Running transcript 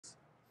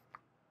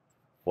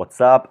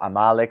What's up? I'm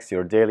Alex,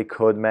 your daily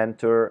code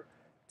mentor.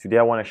 Today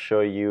I want to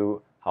show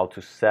you how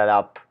to set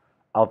up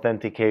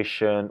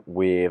authentication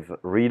with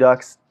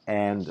Redux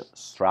and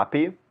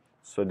Strapi.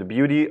 So the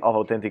beauty of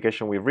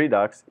authentication with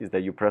Redux is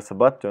that you press a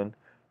button,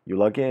 you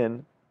log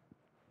in,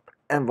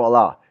 and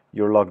voila,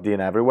 you're logged in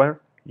everywhere.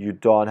 You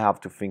don't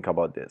have to think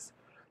about this.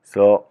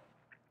 So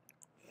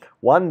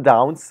one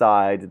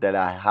downside that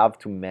I have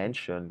to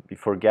mention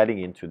before getting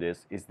into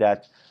this is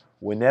that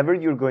whenever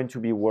you're going to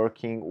be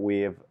working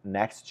with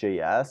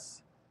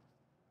Next.js,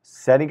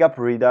 setting up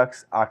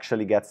Redux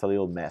actually gets a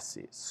little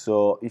messy.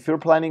 So if you're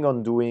planning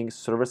on doing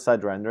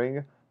server-side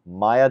rendering,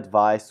 my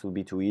advice would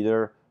be to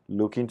either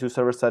look into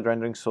server-side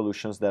rendering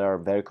solutions that are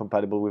very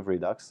compatible with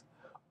Redux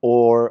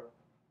or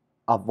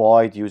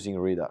avoid using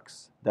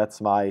Redux.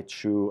 That's my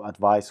true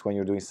advice when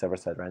you're doing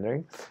server-side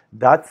rendering.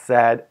 That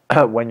said,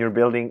 when you're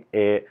building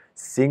a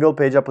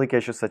single-page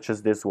application such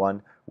as this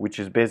one, which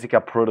is basically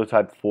a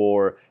prototype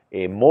for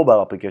a mobile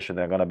application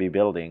that I'm going to be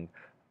building,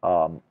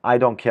 I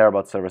don't care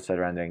about server-side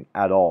rendering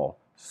at all.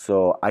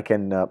 So I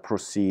can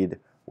proceed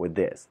with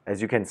this.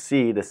 As you can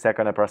see, the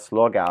second I press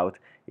logout,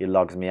 it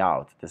logs me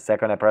out. The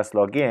second I press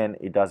login,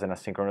 it does an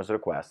asynchronous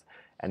request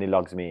and it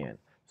logs me in.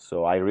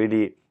 So I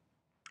really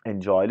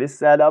enjoy this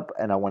setup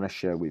and I want to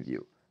share with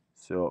you.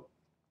 So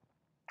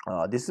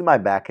this is my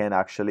backend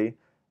actually.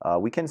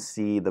 We can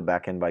see the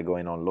backend by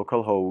going on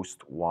localhost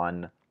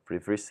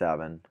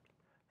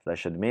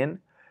 1337/admin.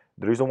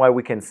 The reason why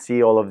we can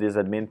see all of this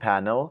admin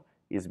panel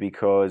is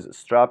because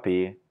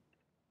Strapi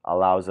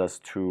allows us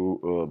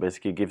to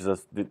basically gives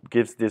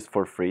this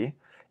for free.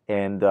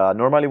 And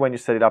normally when you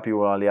set it up, you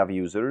will only have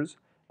users,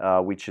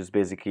 which is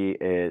basically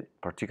a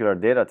particular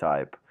data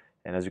type.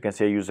 And as you can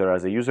see, a user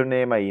has a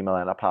username, an email,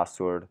 and a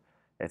password,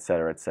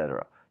 etc.,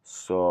 etc.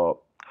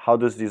 So how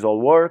does this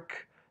all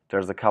work?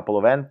 There's a couple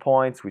of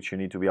endpoints which you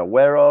need to be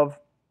aware of.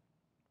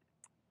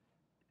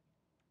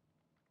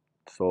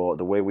 So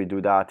the way we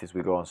do that is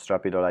we go on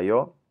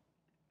strapi.io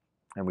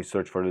and we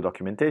search for the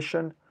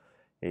documentation.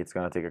 It's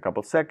going to take a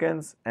couple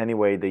seconds.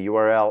 Anyway, the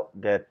URL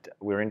that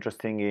we're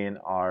interested in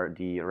are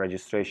the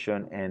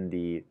registration and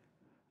the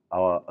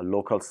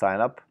local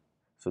signup.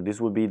 So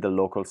this will be the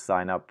local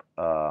signup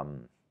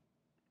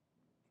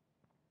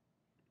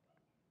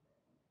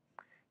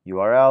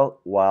URL,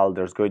 while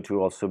there's going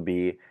to also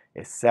be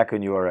a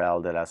second URL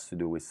that has to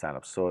do with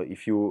signup. So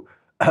if you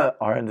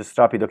are in the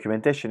Strapi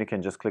documentation, you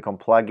can just click on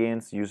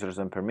plugins, users,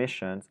 and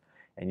permissions,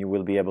 and you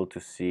will be able to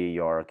see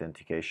your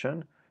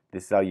authentication.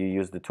 This is how you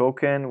use the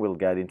token. We'll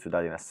get into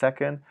that in a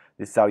second.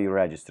 This is how you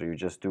register. You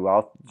just do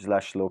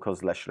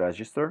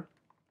out/local/register.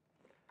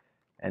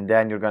 And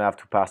then you're going to have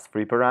to pass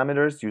three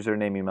parameters: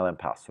 username, email, and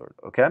password.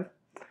 Okay?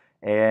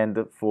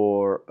 And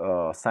for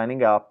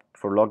signing up,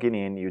 for logging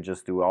in, you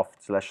just do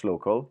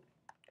auth/local.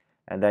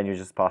 And then you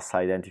just pass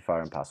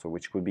identifier and password,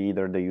 which could be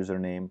either the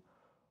username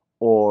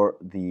or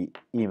the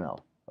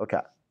email.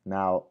 Okay,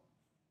 now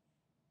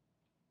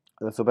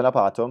let's open up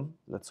Atom.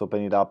 Let's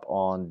open it up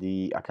on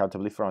the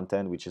Accountability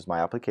frontend, which is my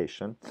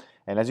application.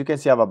 And as you can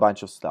see, I have a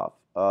bunch of stuff.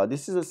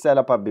 This is a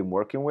setup I've been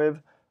working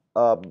with.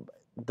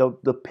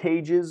 The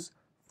pages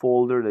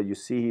folder that you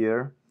see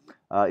here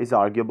is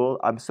arguable.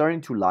 I'm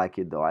starting to like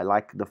it though. I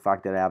like the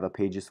fact that I have a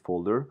pages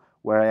folder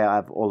where I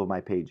have all of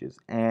my pages.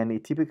 And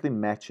it typically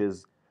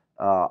matches,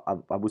 I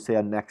would say,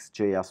 a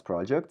Next.js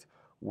project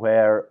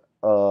where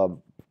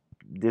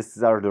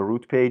these are the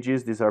root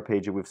pages, these are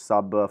pages with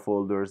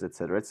subfolders,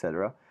 etc.,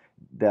 etc.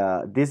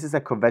 This is a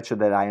convention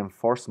that I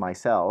enforce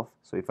myself.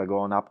 So if I go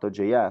on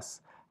app.js,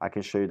 I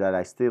can show you that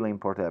I still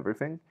import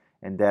everything,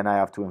 and then I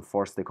have to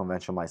enforce the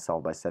convention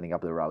myself by setting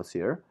up the routes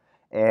here.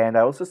 And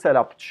I also set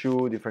up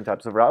two different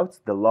types of routes,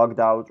 the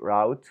logged out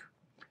route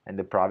and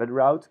the private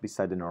route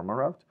beside the normal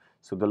route.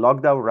 So the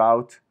logged out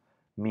route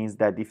means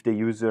that if the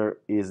user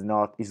is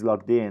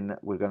logged in,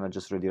 we're gonna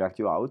just redirect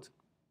you out.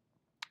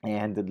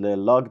 And the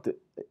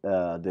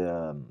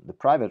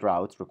private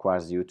route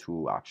requires you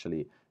to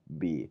actually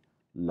be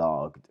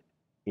logged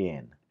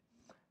in.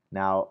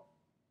 Now,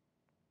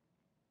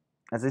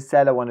 as I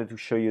said, I wanted to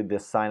show you the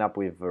sign up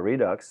with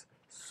Redux.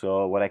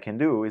 So what I can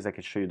do is I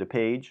can show you the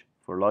page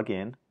for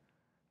login,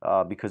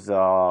 because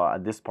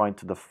at this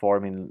point the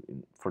form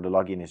for the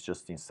login is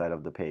just inside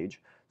of the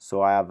page.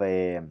 So I have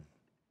a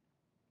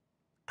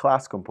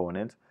class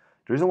component.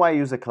 The reason why I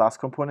use a class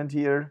component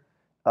here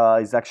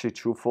is actually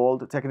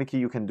twofold. Technically,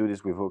 you can do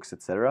this with hooks,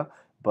 etc.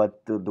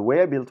 But the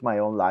way I built my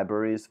own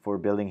libraries for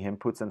building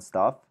inputs and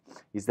stuff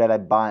is that I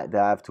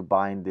have to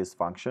bind these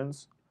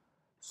functions.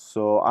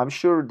 So I'm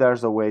sure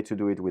there's a way to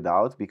do it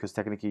without, because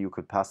technically you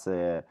could pass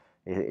a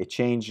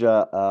change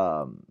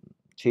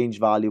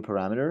value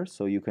parameter,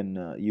 so you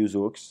can use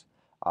hooks.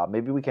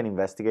 Maybe we can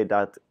investigate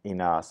that in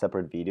a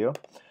separate video.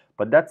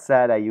 But that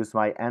said, I use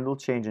my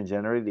handleChange and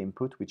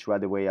generateInput, which, by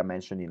the way, I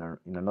mentioned in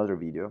another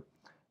video,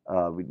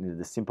 with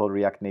the simple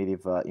React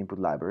Native input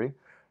library.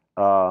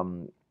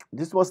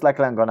 This was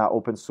likely I'm gonna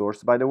open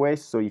source, by the way.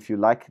 So if you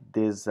like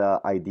this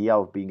idea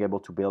of being able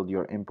to build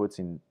your inputs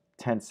in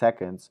 10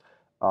 seconds,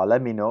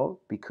 let me know,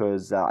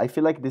 because I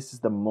feel like this is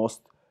the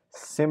most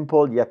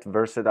simple yet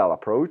versatile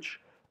approach.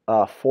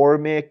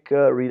 Formic,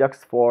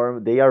 Redux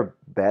Form, they are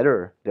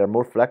better. They're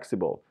more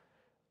flexible.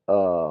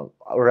 Or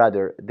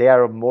rather, they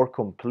are more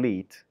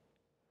complete,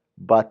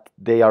 but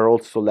they are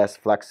also less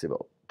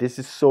flexible. This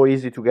is so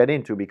easy to get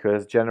into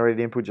because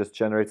generateInput just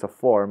generates a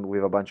form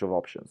with a bunch of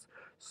options.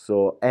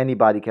 So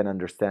anybody can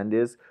understand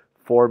this.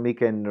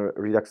 Formic and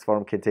Redux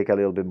Form can take a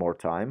little bit more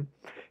time.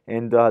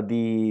 And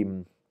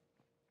um,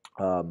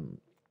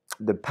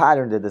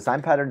 the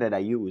design pattern that I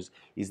use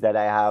is that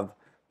I have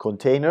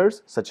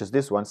containers, such as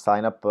this one.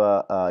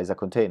 Signup is a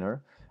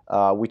container,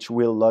 which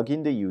will log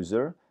in the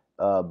user,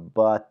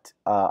 but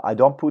I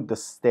don't put the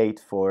state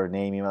for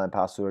name, email, and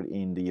password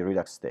in the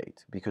Redux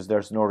state because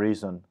there's no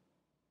reason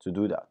to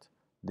do that.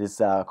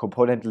 This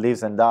component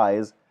lives and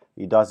dies.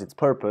 It does its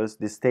purpose.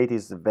 This state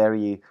is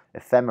very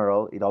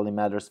ephemeral. It only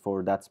matters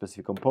for that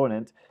specific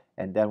component,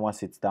 and then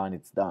once it's done,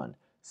 it's done.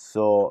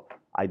 So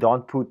I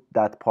don't put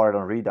that part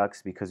on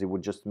Redux because it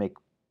would just make,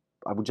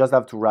 I would just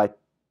have to write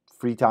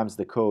 3 times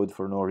the code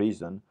for no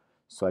reason.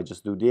 So I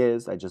just do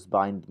this, I just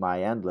bind my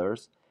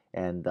handlers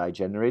and I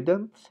generate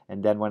them.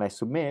 And then when I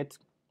submit,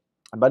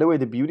 and by the way,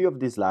 the beauty of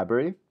this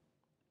library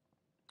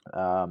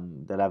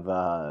that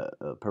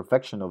have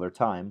perfection over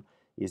time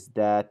is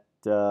that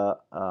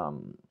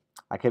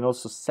I can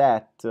also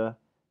set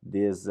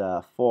this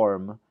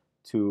form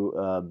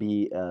to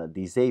be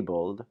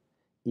disabled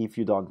if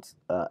you don't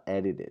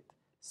edit it.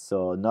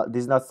 So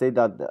this is not say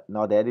that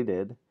not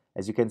edited,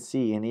 as you can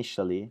see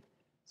initially.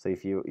 So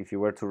if you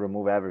were to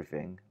remove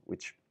everything,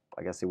 which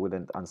I guess it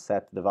wouldn't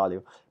unset the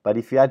value, but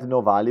if you had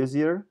no values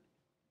here,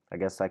 I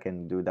guess I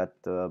can do that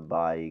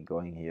by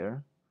going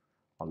here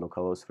on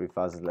localhost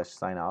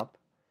 3000/signup.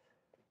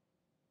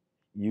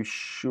 You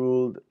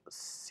should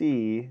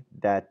see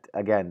that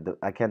again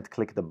I can't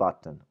click the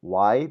button.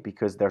 Why?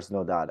 Because there's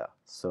no data.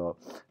 So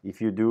if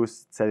you do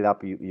set it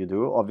up, you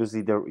do.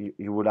 Obviously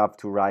you would have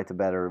to write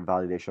better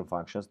validation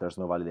functions. There's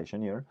no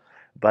validation here.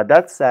 But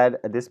that said,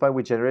 at this point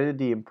we generated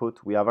the input,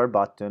 we have our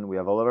button, we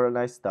have all of our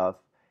nice stuff,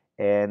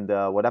 and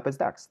what happens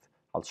next?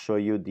 I'll show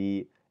you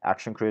the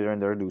action creator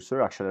and the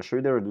reducer. Actually, I'll show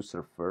you the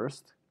reducer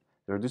first.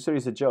 The reducer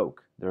is a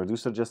joke. The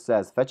reducer just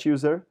says fetch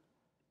user,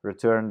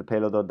 return the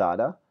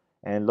payload.data,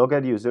 and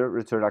loginUser,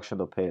 return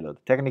action.payload.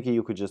 Technically,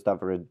 you could just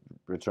have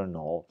return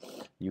null.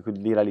 You could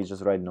literally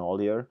just write null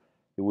here.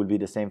 It would be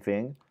the same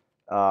thing,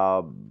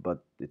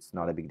 but it's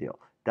not a big deal.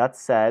 That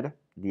said,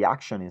 the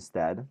action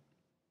instead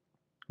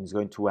is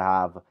going to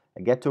have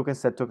a get token,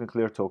 set token,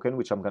 clear token,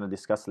 which I'm going to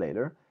discuss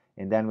later.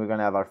 And then we're going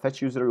to have our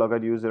fetch user,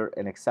 loginUser,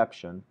 and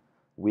exception.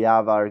 We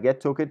have our get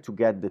token to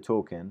get the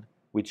token,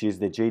 which is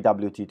the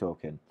JWT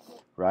token,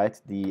 right?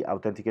 The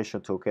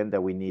authentication token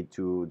that we need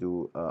to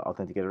do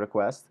authenticated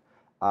request.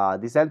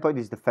 This endpoint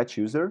is the fetch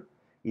user.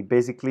 It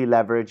basically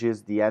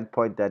leverages the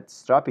endpoint that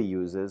Strapi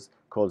uses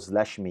called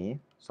 /me.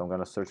 So I'm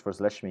going to search for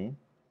 /me,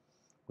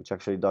 which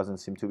actually doesn't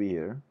seem to be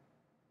here,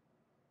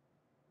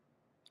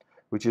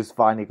 which is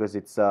fine because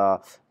it's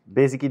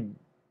basically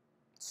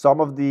some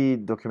of the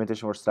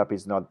documentation for Strapi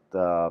is not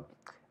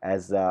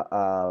as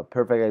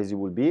perfect as it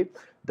would be.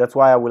 That's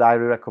why I would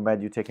highly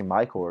recommend you taking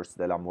my course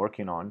that I'm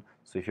working on.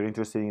 So if you're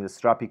interested in the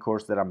Strapi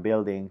course that I'm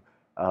building,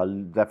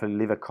 definitely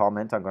leave a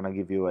comment. I'm going to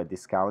give you a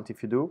discount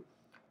if you do.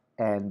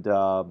 And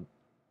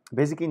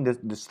basically in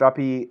the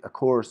Strapi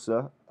course,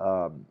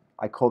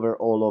 I cover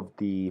all of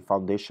the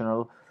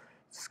foundational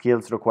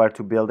skills required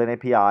to build an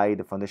API,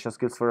 the foundational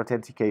skills for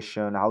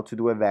authentication, how to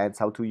do events,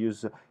 how to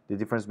use the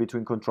difference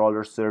between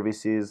controller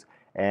services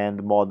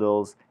and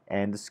models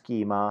and the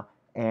schema.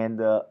 And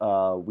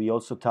we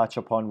also touch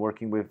upon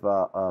working with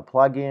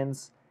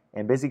plugins.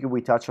 And basically,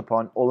 we touch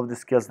upon all of the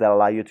skills that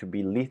allow you to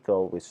be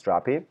lethal with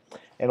Strapi.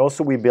 And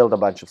also, we build a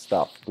bunch of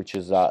stuff, which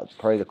is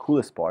probably the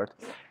coolest part.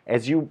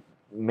 As you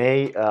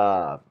may,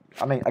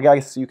 I mean, I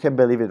guess you can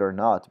believe it or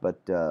not, but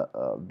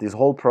this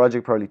whole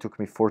project probably took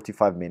me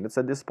 45 minutes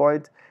at this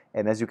point.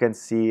 And as you can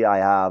see, I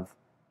have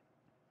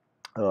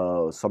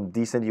some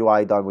decent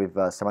UI done with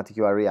Semantic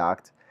UI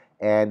React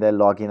and a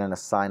login and a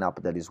sign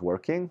up that is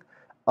working.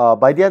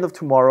 By the end of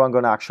tomorrow, I'm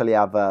going to actually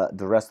have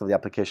the rest of the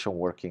application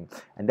working.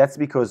 And that's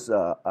because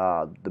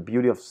the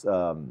beauty of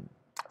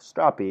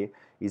Strapi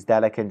is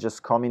that I can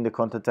just come in the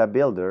content tab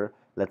builder.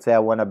 Let's say I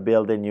want to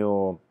build a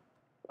new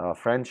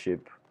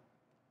friendship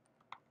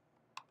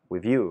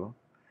with you.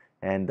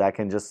 And I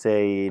can just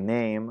say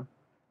name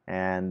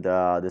and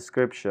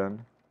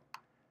description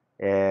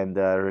and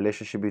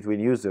relationship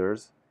between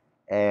users.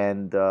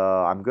 And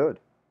I'm good.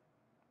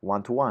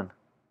 One-to-one.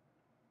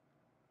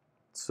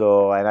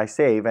 So, and I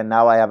save, and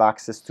now I have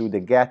access to the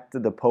get,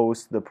 the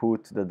post, the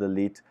put, the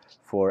delete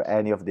for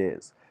any of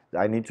these.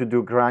 I need to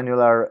do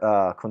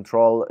granular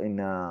control in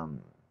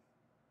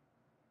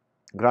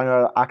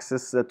granular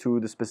access to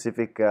the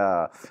specific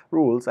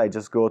rules. I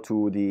just go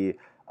to the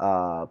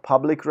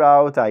public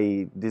route.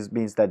 This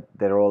means that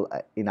they're all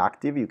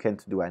inactive. You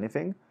can't do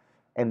anything.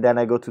 And then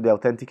I go to the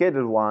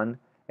authenticated one,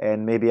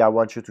 and maybe I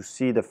want you to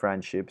see the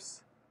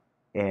friendships,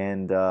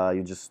 and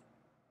you just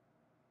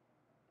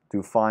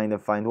to find and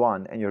find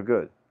one, and you're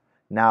good.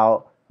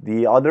 Now,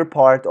 the other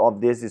part of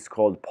this is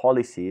called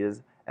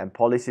policies, and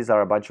policies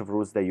are a bunch of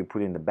rules that you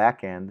put in the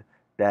backend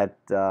that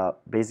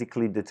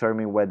basically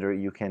determine whether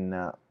you can,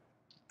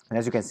 and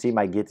as you can see,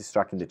 my Git is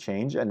tracking the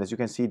change, and as you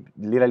can see, it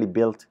literally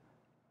built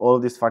all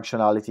this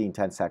functionality in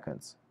 10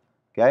 seconds,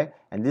 okay?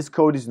 And this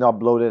code is not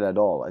bloated at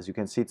all. As you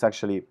can see, it's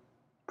actually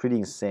pretty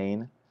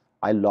insane.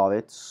 I love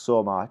it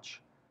so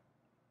much.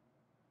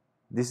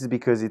 This is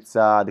because it's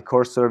the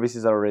core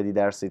services are already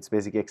there, so it's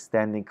basically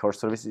extending core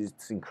services.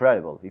 It's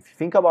incredible. If you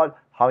think about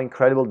how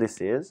incredible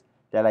this is,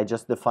 that I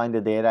just define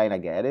the data and I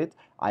get it,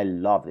 I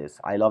love this.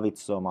 I love it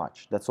so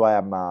much. That's why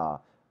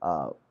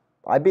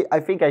I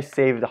think I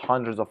saved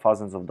hundreds of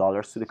thousands of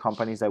dollars to the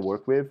companies I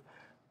work with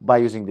by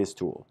using this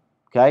tool.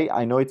 Okay,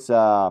 I know it's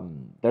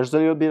there's a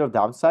little bit of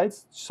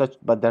downsides,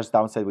 but there's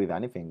downside with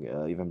anything,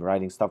 even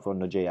writing stuff on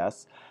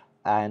Node.js.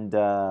 And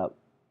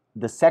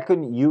the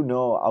second you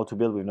know how to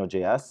build with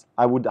Node.js,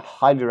 I would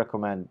highly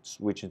recommend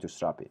switching to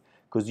Strapi,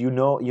 because you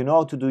know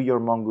how to do your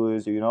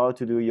Mongoose, you know how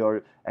to do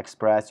your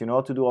Express, you know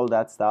how to do all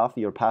that stuff,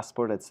 your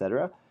Passport,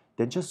 etc.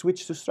 Then just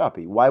switch to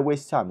Strapi. Why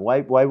waste time?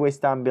 Why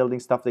waste time building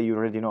stuff that you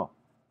already know?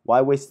 Why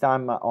waste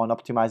time on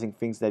optimizing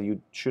things that you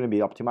shouldn't be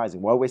optimizing?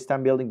 Why waste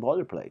time building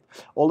boilerplate?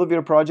 All of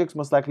your projects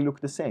most likely look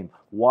the same.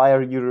 Why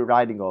are you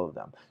rewriting all of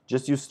them?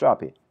 Just use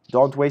Strapi.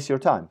 Don't waste your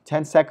time.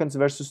 10 seconds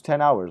versus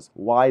 10 hours.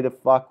 Why the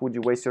fuck would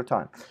you waste your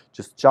time?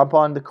 Just jump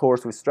on the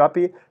course with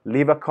Strapi,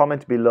 leave a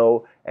comment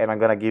below, and I'm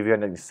going to give you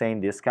an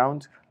insane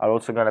discount. I'm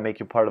also going to make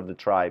you part of the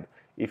tribe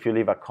if you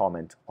leave a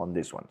comment on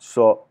this one.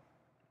 So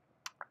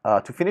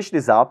to finish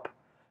this up,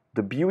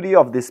 the beauty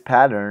of this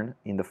pattern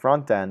in the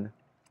front end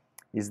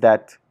is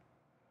that,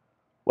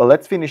 well,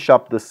 let's finish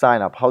up the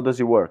sign up. How does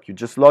it work? You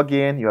just log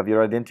in, you have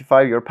your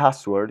identifier, your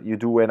password, you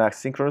do an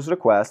asynchronous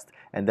request,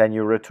 and then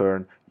you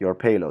return your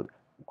payload.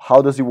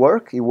 How does it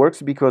work? It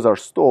works because our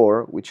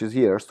store, which is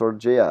here,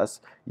 store.js,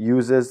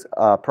 uses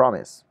a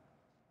promise.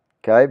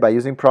 Okay, by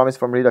using promise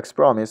from Redux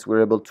promise,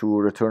 we're able to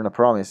return a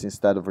promise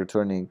instead of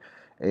returning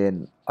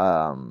in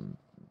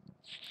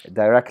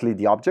directly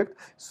the object.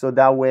 So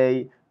that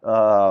way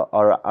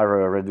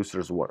our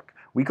reducers work.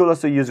 We could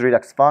also use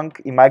Redux Func.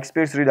 In my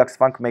experience, Redux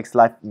Func makes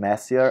life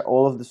messier.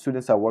 All of the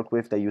students I work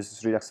with that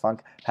uses Redux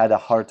Func had a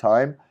hard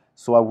time,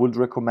 so I would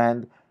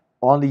recommend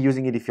only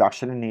using it if you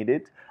actually need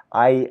it.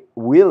 I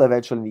will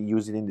eventually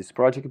use it in this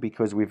project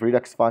because with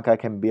Redux Func I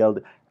can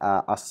build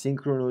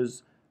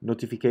asynchronous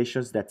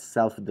notifications that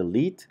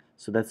self-delete.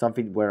 So that's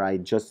something where I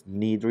just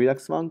need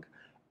Redux Func,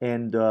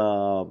 and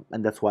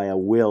that's why I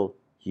will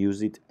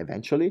use it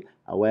eventually.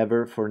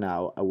 However, for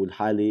now, I would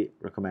highly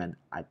recommend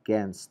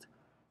against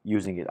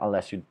using it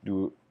unless you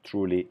do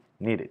truly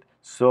need it.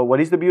 So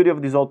what is the beauty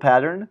of this whole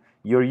pattern?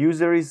 Your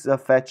user is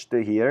fetched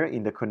here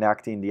in the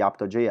connect in the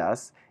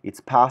app.js.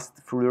 It's passed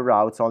through the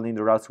routes, only in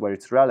the routes where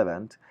it's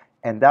relevant.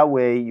 And that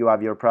way you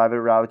have your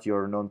private route,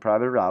 your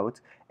non-private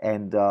route,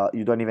 and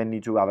you don't even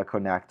need to have a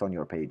connect on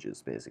your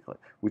pages, basically,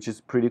 which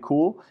is pretty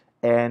cool.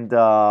 And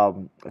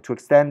to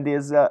extend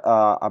this,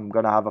 I'm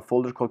going to have a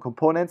folder called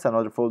components,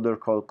 another folder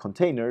called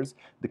containers.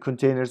 The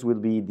containers will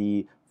be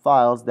the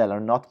files that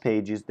are not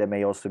pages that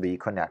may also be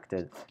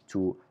connected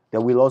to, that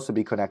will also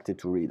be connected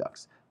to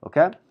Redux.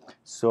 Okay,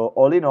 so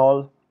all in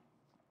all,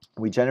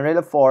 we generate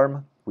a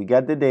form, we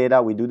get the data,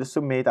 we do the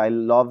submit. I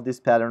love this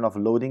pattern of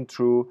loading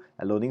true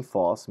and loading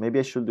false. Maybe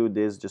I should do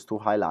this just to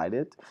highlight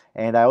it.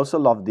 And I also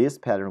love this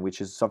pattern, which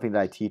is something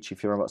that I teach.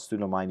 If you're a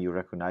student of mine, you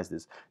recognize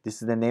this.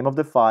 This is the name of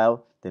the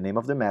file, the name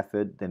of the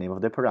method, the name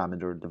of the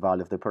parameter, the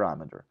value of the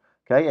parameter.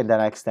 Okay, and then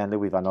I extend it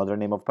with another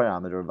name of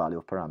parameter, value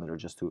of parameter,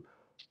 just to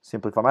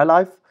simplify my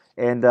life.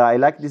 And I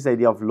like this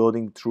idea of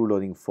loading true,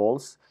 loading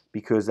false,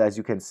 because as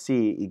you can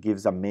see, it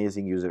gives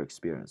amazing user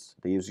experience.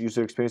 The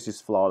user experience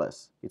is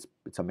flawless.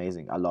 It's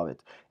amazing. I love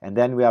it. And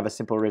then we have a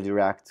simple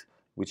redirect,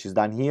 which is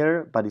done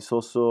here, but it's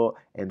also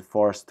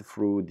enforced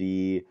through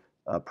the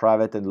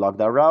private and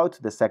logged out route.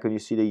 The second you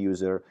see the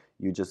user,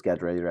 you just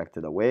get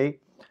redirected away.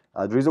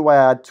 The reason why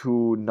I had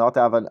to not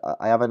have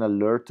I have an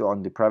alert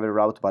on the private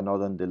route but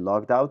not on the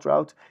logged out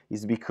route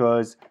is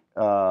because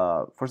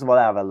first of all,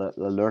 I have an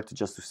alert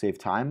just to save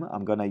time.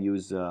 I'm gonna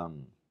use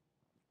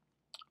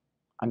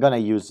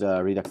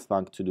Redux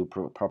Func to do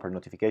proper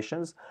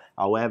notifications.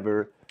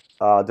 However,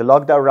 the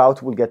logged out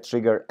route will get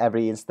triggered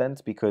every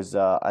instant because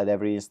at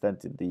every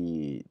instant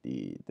the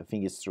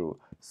thing is true.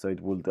 So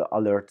it will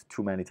alert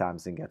too many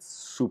times and gets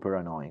super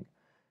annoying.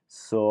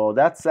 So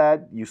that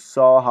said, you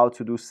saw how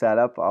to do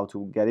setup, how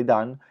to get it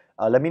done.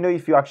 Let me know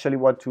if you actually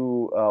want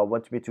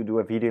me to do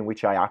a video in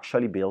which I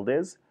actually build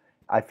this.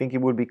 I think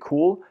it would be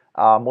cool.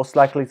 Most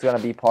likely it's going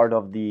to be part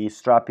of the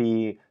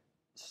Strapi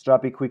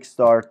Quick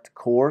Start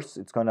course.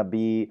 It's going to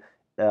be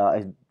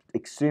an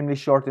extremely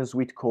short and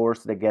sweet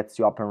course that gets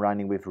you up and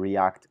running with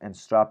React and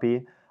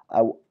Strapi.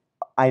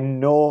 I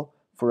know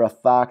for a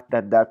fact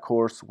that that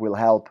course will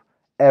help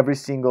every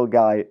single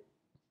guy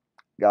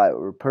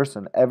or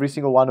person, every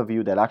single one of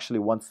you that actually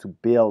wants to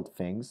build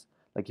things.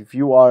 Like if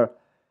you are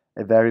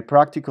a very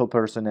practical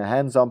person, a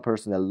hands-on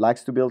person that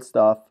likes to build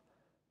stuff,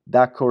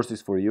 that course is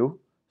for you.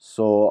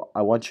 So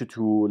I want you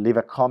to leave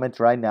a comment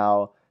right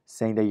now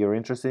saying that you're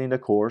interested in the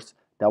course.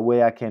 That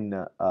way I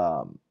can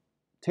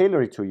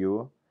tailor it to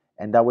you,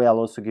 and that way I'll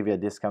also give you a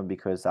discount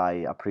because I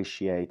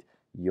appreciate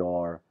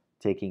your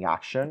taking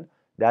action.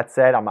 That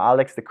said, I'm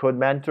Alex, the Code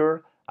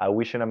Mentor. I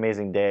wish you an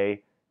amazing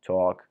day.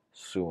 Talk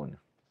soon.